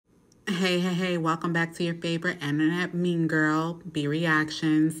Hey, welcome back to your favorite internet mean girl, B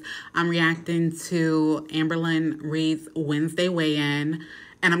Reactions. I'm reacting to Amberlynn Reid's Wednesday weigh-in,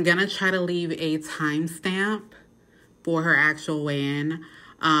 and I'm going to try to leave a timestamp for her actual weigh-in.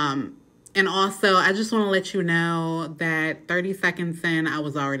 And also, I just want to let you know that 30 seconds in, I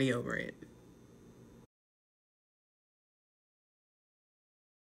was already over it.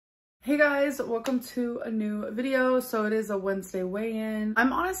 Hey guys, welcome to a new video. So it is a Wednesday weigh-in.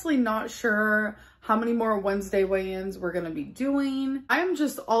 I'm honestly not sure how many more Wednesday weigh-ins we're gonna be doing. I'm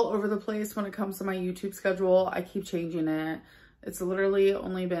just all over the place when it comes to my YouTube schedule. I keep changing it. It's literally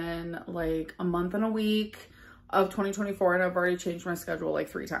only been like a month and a week of 2024 and I've already changed my schedule like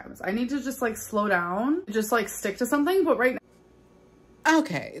 3 times. I need to just like slow down, just like stick to something, but right now.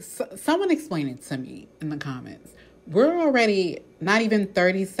 Okay, so someone explain it to me in the comments. We're already not even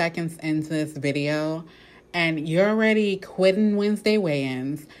 30 seconds into this video and you're already quitting Wednesday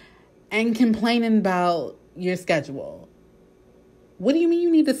weigh-ins and complaining about your schedule. What do you mean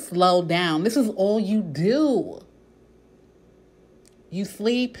you need to slow down? This is all you do. You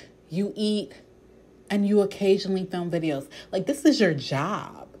sleep, you eat, and you occasionally film videos. Like, this is your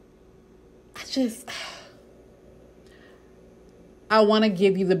job. I want to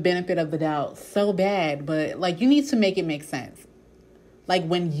give you the benefit of the doubt so bad, but like you need to make it make sense. Like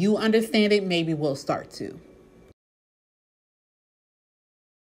when you understand it, maybe we'll start to.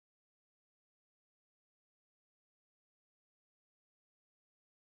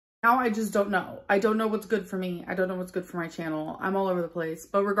 Now I just don't know. I don't know what's good for me. I don't know what's good for my channel. I'm all over the place,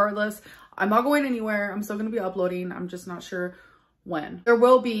 but regardless, I'm not going anywhere. I'm still going to be uploading. I'm just not sure when. There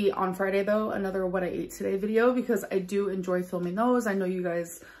will be on Friday though, another what I ate today video because I do enjoy filming those. I know you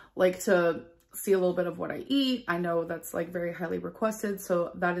guys like to see a little bit of what I eat. I know that's like very highly requested,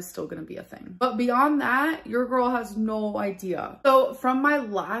 so that is still gonna be a thing. But beyond that, your girl has no idea. So from my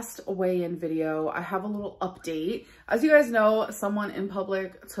last weigh-in video, I have a little update. As you guys know, someone in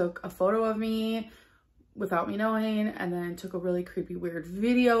public took a photo of me without me knowing and then took a really creepy, weird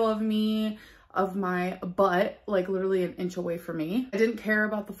video of me, of my butt, like literally an inch away from me. I didn't care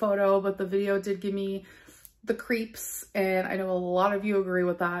about the photo, but the video did give me the creeps, and I know a lot of you agree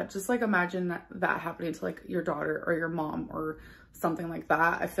with that. Just like imagine that happening to like your daughter or your mom or something like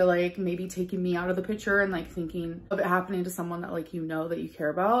that. I feel like maybe taking me out of the picture and like thinking of it happening to someone that like you know that you care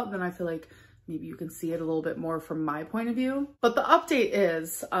about, then I feel like maybe you can see it a little bit more from my point of view. But the update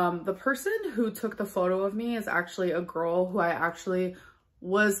is the person who took the photo of me is actually a girl who I actually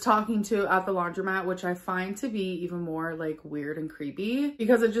was talking to at the laundromat, which I find to be even more like weird and creepy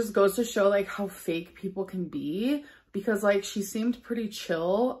because it just goes to show like how fake people can be, because like she seemed pretty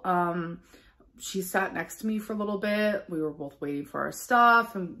chill. She sat next to me for a little bit. We were both waiting for our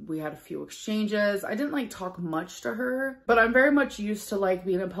stuff and we had a few exchanges. I didn't like talk much to her, but I'm very much used to like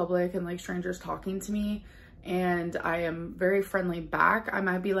being in public and like strangers talking to me, and I am very friendly back. I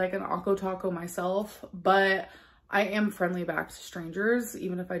might be like an Akko Taco myself, but I am friendly back to strangers,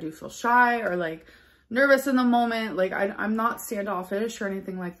 even if I do feel shy or like nervous in the moment. Like I'm not standoffish or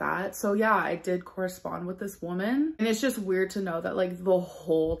anything like that. So yeah, I did correspond with this woman, and it's just weird to know that like the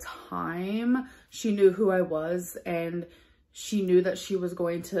whole time she knew who I was and she knew that she was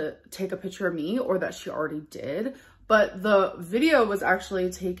going to take a picture of me, or that she already did. But the video was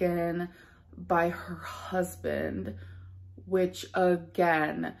actually taken by her husband, which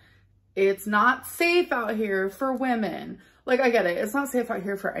again, it's not safe out here for women. Like, I get it. It's not safe out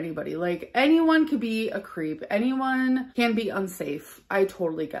here for anybody. Like, anyone could be a creep. Anyone can be unsafe. I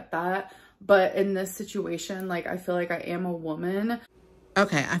totally get that. But in this situation, like, I feel like I am a woman.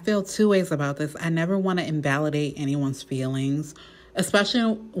 Okay, I feel 2 ways about this. I never want to invalidate anyone's feelings,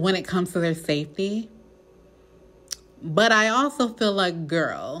 especially when it comes to their safety. But I also feel like,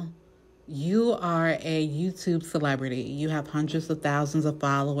 girl, you are a YouTube celebrity. You have hundreds of thousands of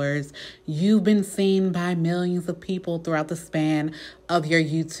followers. You've been seen by millions of people throughout the span of your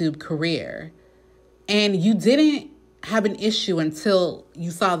YouTube career. And you didn't have an issue until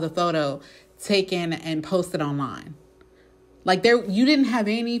you saw the photo taken and posted online. Like you didn't have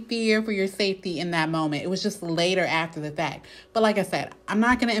any fear for your safety in that moment. It was just later after the fact. But like I said, I'm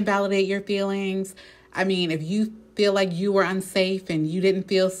not going to invalidate your feelings. I mean, if you feel like you were unsafe and you didn't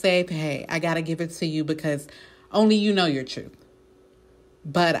feel safe, hey, I got to give it to you because only you know your truth.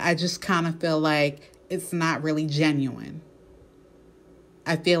 But I just kind of feel like it's not really genuine.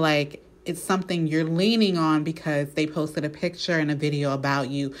 I feel like it's something you're leaning on because they posted a picture and a video about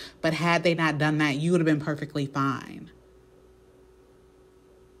you. But had they not done that, you would have been perfectly fine.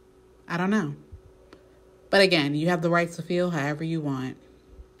 I don't know. But again, you have the right to feel however you want.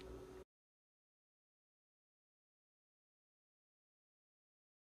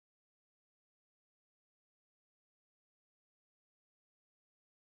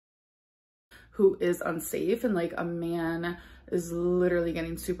 who is unsafe, and like a man is literally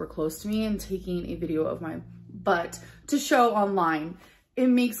getting super close to me and taking a video of my butt to show online. It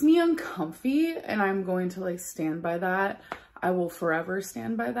makes me uncomfy, and I'm going to like stand by that. I will forever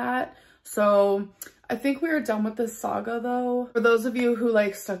stand by that. So I think we are done with this saga though. For those of you who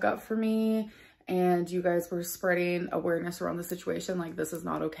like stuck up for me and you guys were spreading awareness around the situation, like this is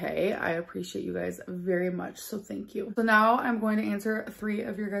not okay. I appreciate you guys very much, so thank you. So now I'm going to answer 3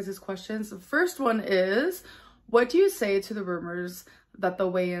 of your guys' questions. The first one is, what do you say to the rumors that the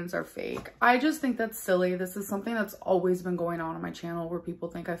weigh-ins are fake? I just think that's silly. This is something that's always been going on my channel, where people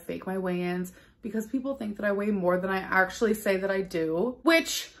think I fake my weigh-ins because people think that I weigh more than I actually say that I do,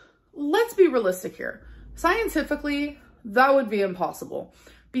 which, let's be realistic here. Scientifically, that would be impossible,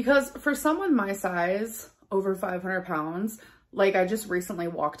 because for someone my size, over 500 pounds, like I just recently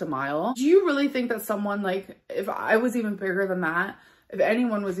walked a mile. Do you really think that someone, like, if I was even bigger than that, if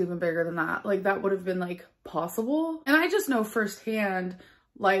anyone was even bigger than that, like that would have been like possible? And I just know firsthand,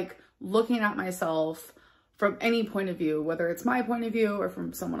 like looking at myself from any point of view, whether it's my point of view or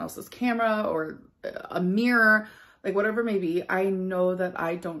from someone else's camera or a mirror, like whatever it may be, I know that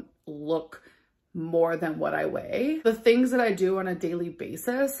I don't look more than what I weigh. The things that I do on a daily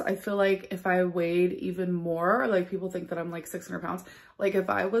basis, I feel like if I weighed even more, like people think that I'm like 600 pounds, like if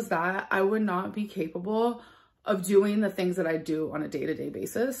I was that, I would not be capable of doing the things that I do on a day-to-day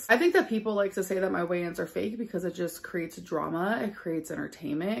basis. I think that people like to say that my weigh-ins are fake because it just creates drama, it creates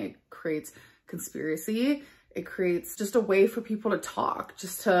entertainment, it creates conspiracy, it creates just a way for people to talk,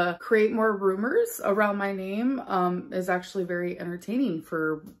 just to create more rumors around my name is actually very entertaining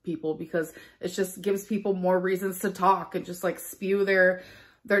for people, because it just gives people more reasons to talk and just like spew their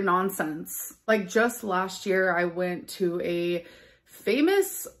nonsense. Like just last year, I went to a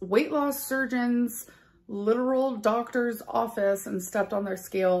famous weight loss surgeon's literal doctor's office and stepped on their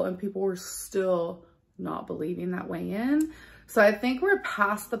scale, and people were still not believing that weigh-in. So I think we're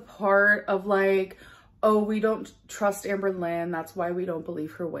past the part of like, oh, we don't trust Amberlynn, that's why we don't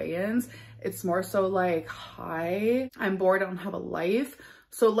believe her weigh-ins. It's more so like, hi, I'm bored, I don't have a life.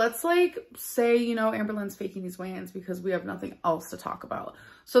 So let's like say, you know, Amberlynn's faking these weigh-ins because we have nothing else to talk about.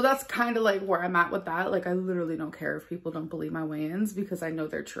 So that's kind of like where I'm at with that. Like I literally don't care if people don't believe my weigh-ins because I know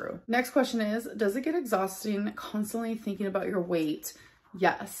they're true. Next question is, does it get exhausting constantly thinking about your weight?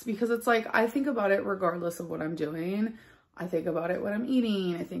 Yes, because it's like, I think about it regardless of what I'm doing. I think about it when I'm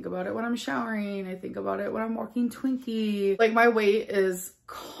eating. I think about it when I'm showering. I think about it when I'm walking Twinkie. Like my weight is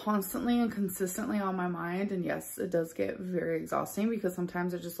constantly and consistently on my mind. And yes, it does get very exhausting because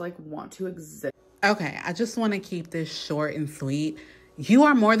sometimes I just like want to exist. Okay, I just want to keep this short and sweet. You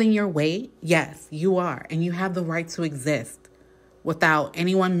are more than your weight. Yes, you are. And you have the right to exist without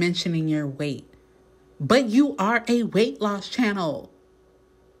anyone mentioning your weight. But you are a weight loss channel.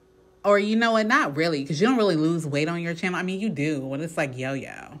 Or you know what, not really, because you don't really lose weight on your channel. I mean, you do, when it's like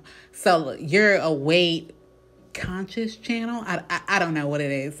yo-yo. So you're a weight conscious channel. I don't know what it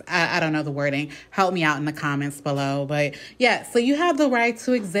is. I don't know the wording. Help me out in the comments below. But yeah, so you have the right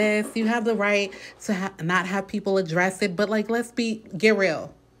to exist. You have the right to not have people address it. But like, get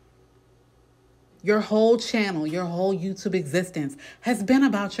real. Your whole channel, your whole YouTube existence has been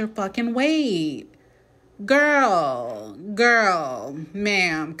about your fucking weight. Girl,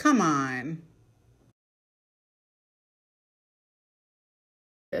 ma'am, come on.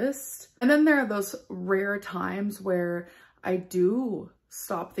 And then there are those rare times where I do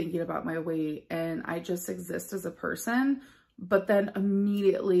stop thinking about my weight and I just exist as a person, but then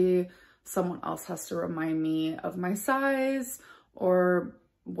immediately someone else has to remind me of my size or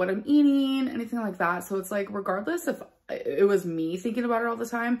what I'm eating, anything like that. So it's like, regardless if it was me thinking about it all the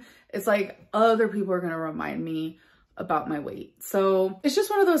time, it's like other people are going to remind me about my weight. So it's just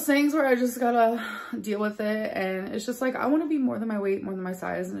one of those things where I just gotta deal with it. And it's just like, I want to be more than my weight, more than my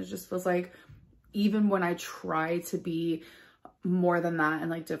size. And it just feels like even when I try to be more than that and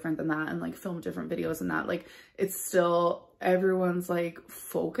like different than that and like film different videos and that, like it's still everyone's like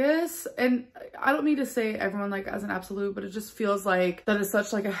focus. And I don't mean to say everyone like as an absolute, but it just feels like that is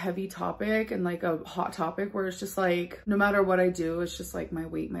such like a heavy topic and like a hot topic where it's just like, no matter what I do, it's just like my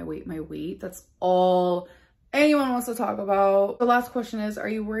weight, my weight, my weight. That's all anyone wants to talk about. The last question is, are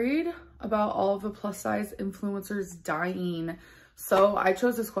you worried about all of the plus size influencers dying? So I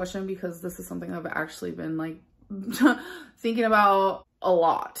chose this question because this is something I've actually been like thinking about a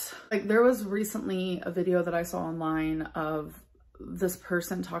lot. Like there was recently a video that I saw online of this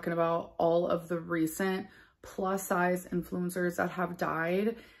person talking about all of the recent plus size influencers that have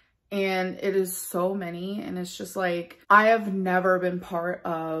died. And it is so many. And it's just like, I have never been part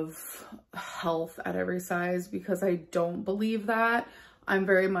of health at every size because I don't believe that. I'm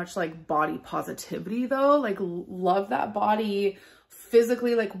very much like body positivity though, like love that body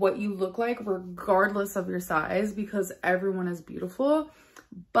physically, like what you look like regardless of your size, because everyone is beautiful,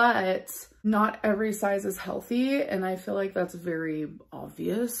 but not every size is healthy. And I feel like that's very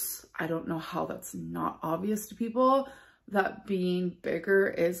obvious. I don't know how that's not obvious to people, that being bigger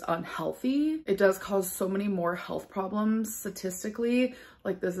is unhealthy. It does cause so many more health problems statistically.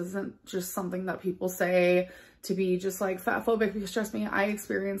 Like this isn't just something that people say to be just like fat phobic, because trust me, I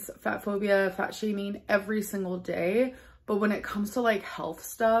experience fat phobia, fat shaming every single day. But when it comes to like health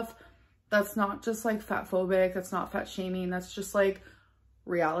stuff, that's not just like fat phobic, that's not fat shaming, that's just like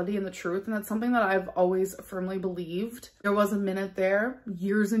reality and the truth. And that's something that I've always firmly believed. There was a minute there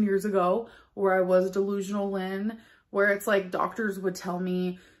years and years ago where I was delusional Lynn, where it's like doctors would tell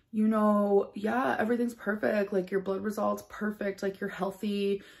me, you know, yeah, everything's perfect. Like your blood results perfect. Like you're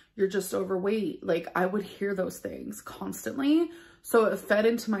healthy. You're just overweight. Like I would hear those things constantly. So it fed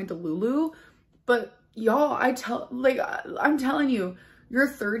into my delulu. But y'all, I'm telling you, your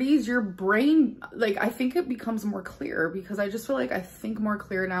 30s, your brain, like I think it becomes more clear, because I just feel like I think more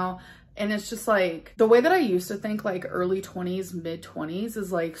clear now. And it's just like the way that I used to think, like early 20s, mid 20s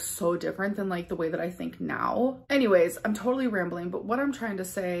is like so different than like the way that I think now. Anyways, I'm totally rambling, but what I'm trying to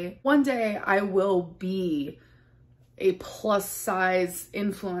say, one day I will be a plus size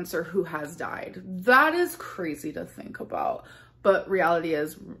influencer who has died. That is crazy to think about, but reality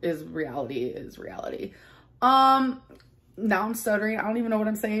is reality. Now I'm stuttering. I don't even know what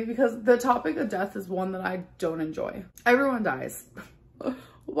I'm saying, because the topic of death is one that I don't enjoy. Everyone dies.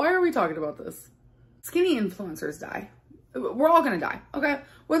 Why are we talking about this? Skinny influencers die. We're all gonna die, okay?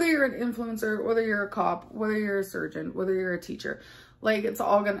 Whether you're an influencer, whether you're a cop, whether you're a surgeon, whether you're a teacher, like it's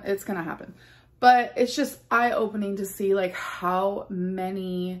gonna happen. But it's just eye-opening to see like how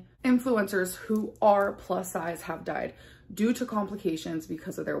many influencers who are plus size have died due to complications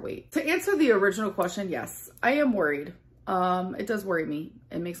because of their weight. To answer the original question, yes, I am worried. It does worry me.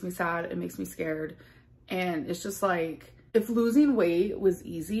 It makes me sad. It makes me scared. And it's just like, if losing weight was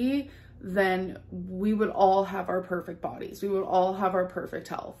easy, then we would all have our perfect bodies. We would all have our perfect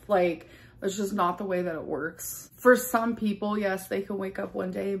health. Like, that's just not the way that it works. For some people, yes, they can wake up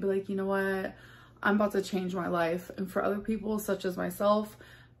one day and be like, you know what? I'm about to change my life. And for other people, such as myself,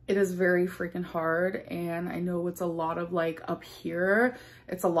 it is very freaking hard. And I know it's a lot of like up here.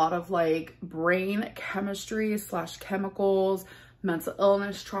 It's a lot of like brain chemistry / chemicals, mental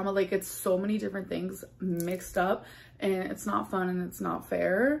illness, trauma. Like it's so many different things mixed up, and it's not fun and it's not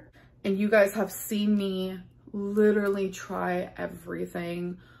fair. And you guys have seen me literally try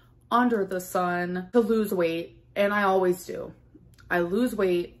everything under the sun to lose weight. And I always do. I lose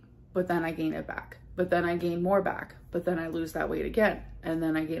weight, but then I gain it back. But then I gain more back. But then I lose that weight again. And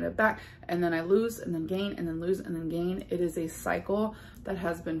then I gain it back. And then I lose and then gain and then lose and then gain. It is a cycle that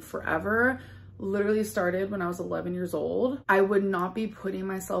has been forever. Literally started when I was 11 years old. I would not be putting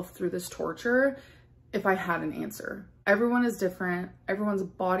myself through this torture if I had an answer. Everyone is different. Everyone's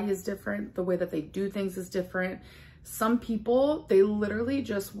body is different. The way that they do things is different. Some people, they literally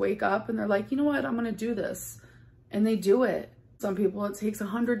just wake up and they're like, you know what, I'm gonna do this. And they do it. Some people, it takes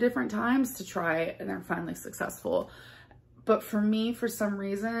 100 different times to try it and they're finally successful. But for me, for some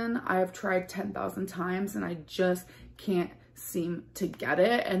reason, I have tried 10,000 times and I just can't seem to get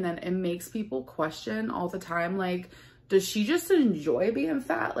it. And then it makes people question all the time, like, does she just enjoy being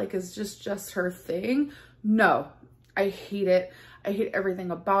fat? Like, is just her thing? No, I hate it. I hate everything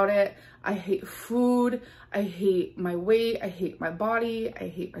about it. I hate food. I hate my weight. I hate my body. I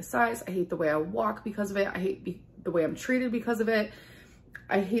hate my size. I hate the way I walk because of it. I hate the way I'm treated because of it.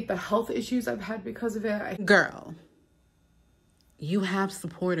 I hate the health issues I've had because of it. Girl, you have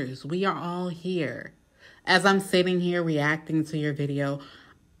supporters. We are all here. As I'm sitting here reacting to your video,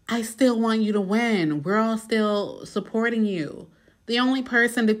 I still want you to win. We're all still supporting you. The only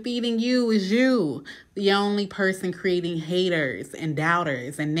person defeating you is you. The only person creating haters and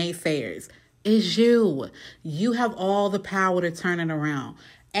doubters and naysayers is you. You have all the power to turn it around.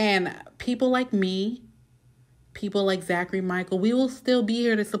 And people like me, people like Zachary Michael, we will still be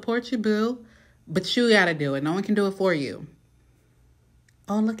here to support you, boo. But you gotta do it. No one can do it for you.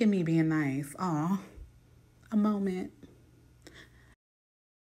 Oh, look at me being nice. Aw, a moment.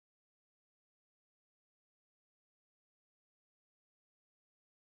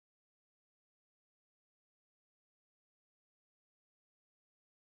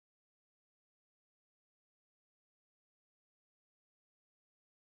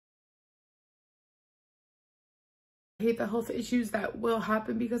 I hate the health issues that will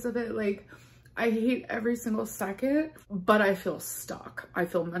happen because of it. Like, I hate every single second, but I feel stuck. I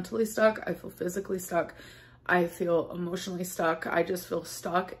feel mentally stuck. I feel physically stuck. I feel emotionally stuck. I just feel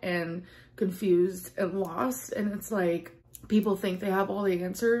stuck and confused and lost. And it's like, people think they have all the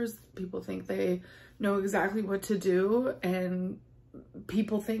answers. People think they know exactly what to do. And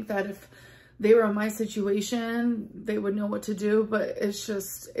people think that if they were in my situation, they would know what to do, but it's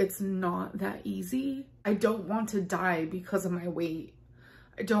just, it's not that easy. I don't want to die because of my weight.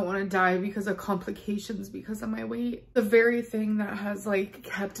 I don't want to die because of complications because of my weight. The very thing that has like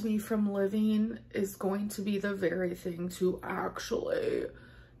kept me from living is going to be the very thing to actually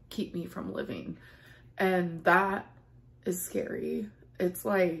keep me from living. And that is scary. It's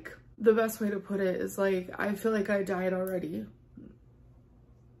like, the best way to put it is like, I feel like I died already.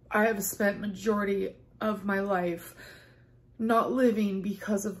 I have spent majority of my life not living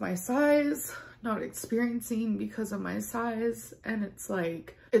because of my size, not experiencing because of my size. And it's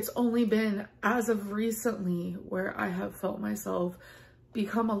like, it's only been as of recently where I have felt myself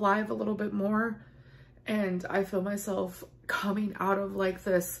become alive a little bit more. And I feel myself coming out of like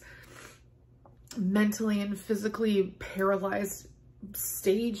this mentally and physically paralyzed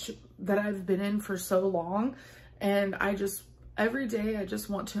stage that I've been in for so long. And every day I just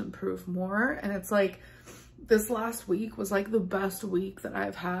want to improve more. And it's like, this last week was like the best week that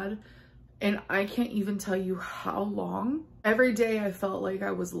I've had. And I can't even tell you how long. Every day I felt like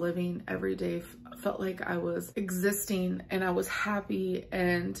I was living. Every day felt like I was existing and I was happy.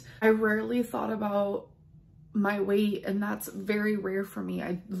 And I rarely thought about my weight, and that's very rare for me.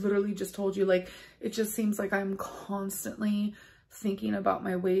 I literally just told you, like, it just seems like I'm constantly thinking about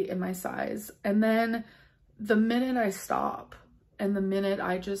my weight and my size. And then the minute I stop and the minute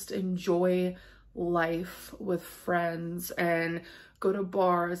I just enjoy life with friends and go to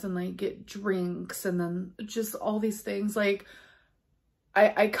bars and like get drinks and then just all these things, like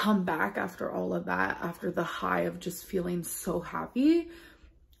I come back after all of that, after the high of just feeling so happy,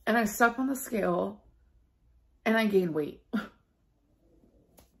 and I step on the scale and I gain weight.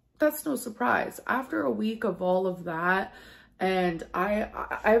 That's no surprise. After a week of all of that, and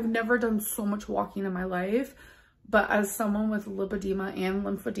I've never done so much walking in my life, but as someone with lipedema and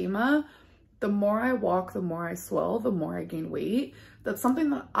lymphedema, the more I walk, the more I swell, the more I gain weight. That's something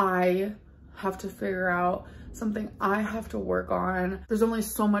that I have to figure out, something I have to work on. There's only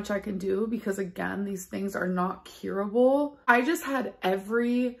so much I can do because, again, these things are not curable. I just had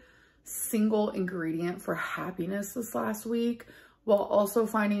every single ingredient for happiness this last week, while also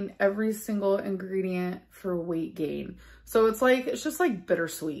finding every single ingredient for weight gain. So it's like, it's just like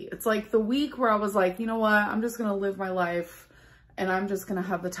bittersweet. It's like the week where I was like, you know what, I'm just gonna live my life and I'm just gonna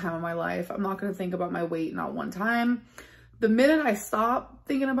have the time of my life. I'm not gonna think about my weight not one time. The minute I stop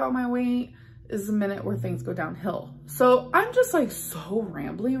thinking about my weight is the minute where things go downhill. So I'm just like so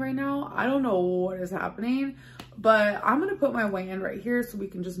rambly right now. I don't know what is happening, but I'm gonna put my weigh-in right here so we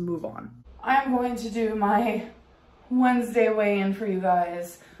can just move on. I'm going to do my Wednesday weigh-in for you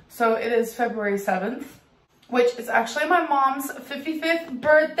guys. So it is February 7th, which is actually my mom's 55th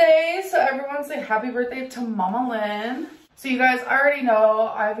birthday. So everyone say happy birthday to Mama Lynn. So you guys already know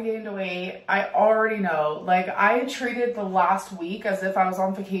I've gained weight. I already know. Like, I treated the last week as if I was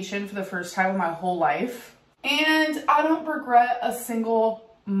on vacation for the first time in my whole life. And I don't regret a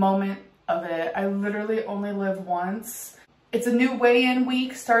single moment of it. I literally only live once. It's a new weigh-in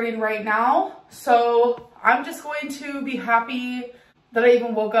week starting right now. So I'm just going to be happy that I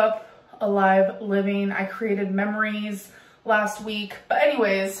even woke up alive, living. I created memories last week. But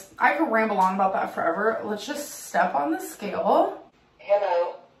anyways, I could ramble on about that forever. Let's just step on the scale.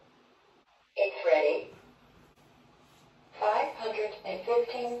 Hello. It's ready.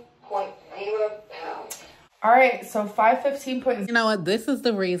 515.0 pounds. All right, so 515. You know what? This is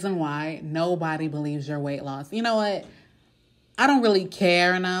the reason why nobody believes your weight loss. You know what? I don't really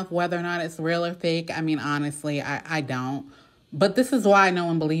care enough whether or not it's real or fake. I mean, honestly, I don't. But this is why no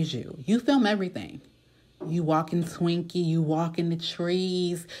one believes you. You film everything. You walk in Twinkie, you walk in the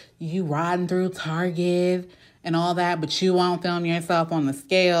trees, you riding through Target and all that, but you won't film yourself on the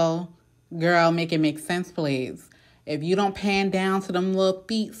scale. Girl, make it make sense, please. If you don't pan down to them little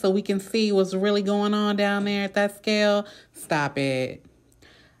feet so we can see what's really going on down there at that scale, stop it.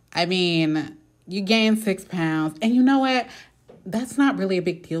 I mean, you gained 6 pounds. And you know what? That's not really a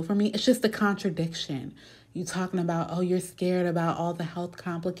big deal for me. It's just a contradiction. You talking about, oh, you're scared about all the health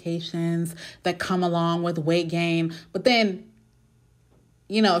complications that come along with weight gain. But then,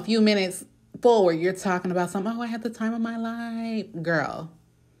 you know, a few minutes forward, you're talking about something, oh, I had the time of my life. Girl,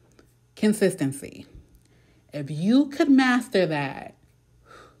 consistency. If you could master that,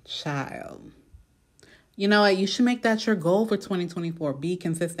 child, You know what? You should make that your goal for 2024. Be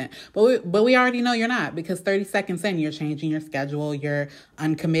consistent. But we already know you're not, because 30 seconds in, you're changing your schedule. You're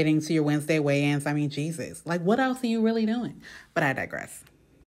uncommitting to your Wednesday weigh-ins. I mean, Jesus. Like, what else are you really doing? But I digress.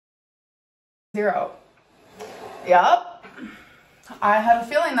 0. Yep. I had a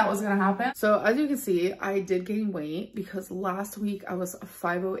feeling that was going to happen. So as you can see, I did gain weight because last week I was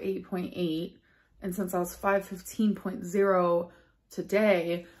 508.8. And since I was 515.0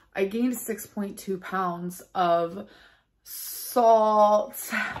 today, I gained 6.2 pounds of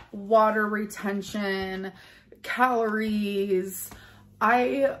salt, water retention, calories.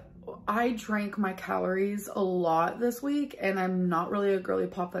 I drank my calories a lot this week, and I'm not really a girly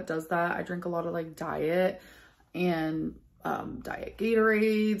pop that does that. I drink a lot of like diet and diet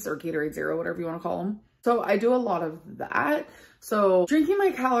Gatorades or Gatorade Zero, whatever you want to call them. So I do a lot of that. So drinking my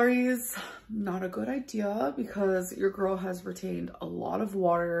calories, not a good idea because your girl has retained a lot of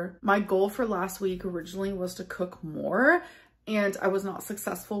water. My goal for last week originally was to cook more, and I was not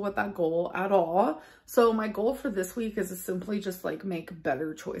successful with that goal at all. So my goal for this week is to simply just like make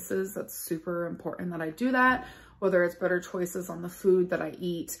better choices. That's super important that I do that, whether it's better choices on the food that I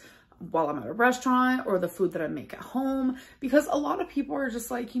eat while I'm at a restaurant or the food that I make at home, because a lot of people are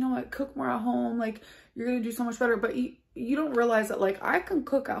just like, you know what, cook more at home, like you're gonna do so much better. But you don't realize that like I can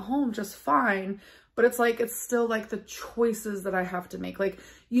cook at home just fine, but it's like, it's still like the choices that I have to make. Like,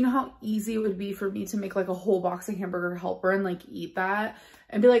 you know how easy it would be for me to make like a whole box of hamburger helper and like eat that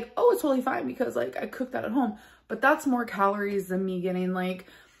and be like, oh, it's totally fine because like I cooked that at home. But that's more calories than me getting like,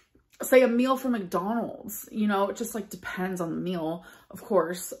 say, a meal from McDonald's. You know, it just like depends on the meal, of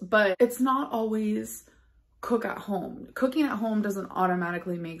course, but it's not always cook at home. Cooking at home doesn't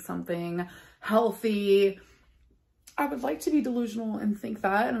automatically make something healthy. I would like to be delusional and think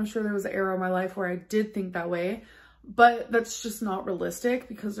that, and I'm sure there was an era in my life where I did think that way, but that's just not realistic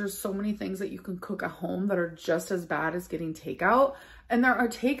because there's so many things that you can cook at home that are just as bad as getting takeout. And there are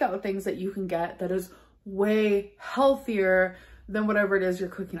takeout things that you can get that is way healthier than whatever it is you're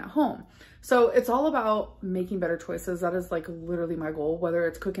cooking at home. So it's all about making better choices. That is like literally my goal, whether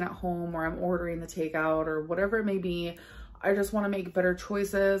it's cooking at home or I'm ordering the takeout or whatever it may be. I just want to make better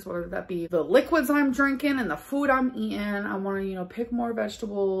choices, whether that be the liquids I'm drinking and the food I'm eating. I want to, you know, pick more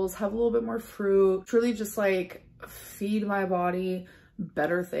vegetables, have a little bit more fruit, truly just like feed my body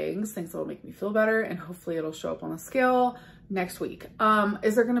better things that'll make me feel better, and hopefully it'll show up on the scale next week.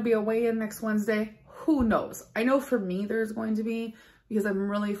 Is there going to be a weigh-in next Wednesday? Who knows? I know for me there's going to be, because I'm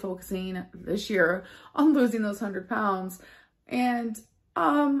really focusing this year on losing those 100 pounds. And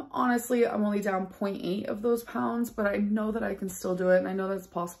honestly, I'm only down 0.8 of those pounds, but I know that I can still do it. And I know that's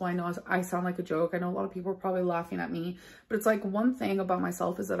possible. I know I sound like a joke. I know a lot of people are probably laughing at me, but it's like, one thing about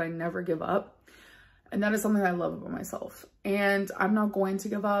myself is that I never give up. And that is something I love about myself. And I'm not going to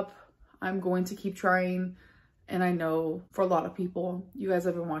give up. I'm going to keep trying. And I know for a lot of people, you guys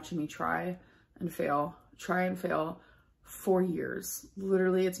have been watching me try and fail for years.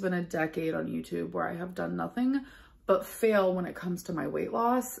 Literally, it's been a decade on YouTube where I have done nothing but fail when it comes to my weight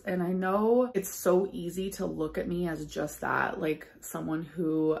loss. And I know it's so easy to look at me as just that, like someone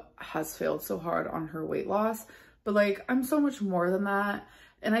who has failed so hard on her weight loss, but like I'm so much more than that.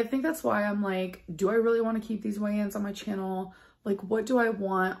 And I think that's why I'm like, do I really want to keep these weigh-ins on my channel? Like, what do I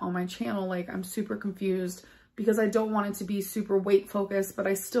want on my channel? Like, I'm super confused because I don't want it to be super weight focused, but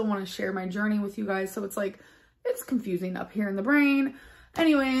I still want to share my journey with you guys. So it's like, it's confusing up here in the brain.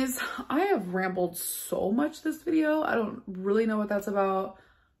 Anyways, I have rambled so much this video. I don't really know what that's about.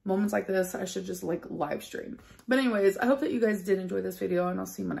 Moments like this, I should just like live stream. But anyways, I hope that you guys did enjoy this video, and I'll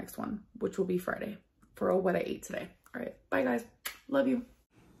see you in my next one, which will be Friday for what I ate today. All right, bye guys. Love you.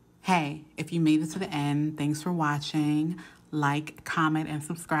 Hey, if you made it to the end, thanks for watching. Like, comment, and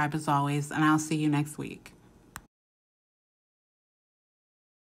subscribe as always, and I'll see you next week.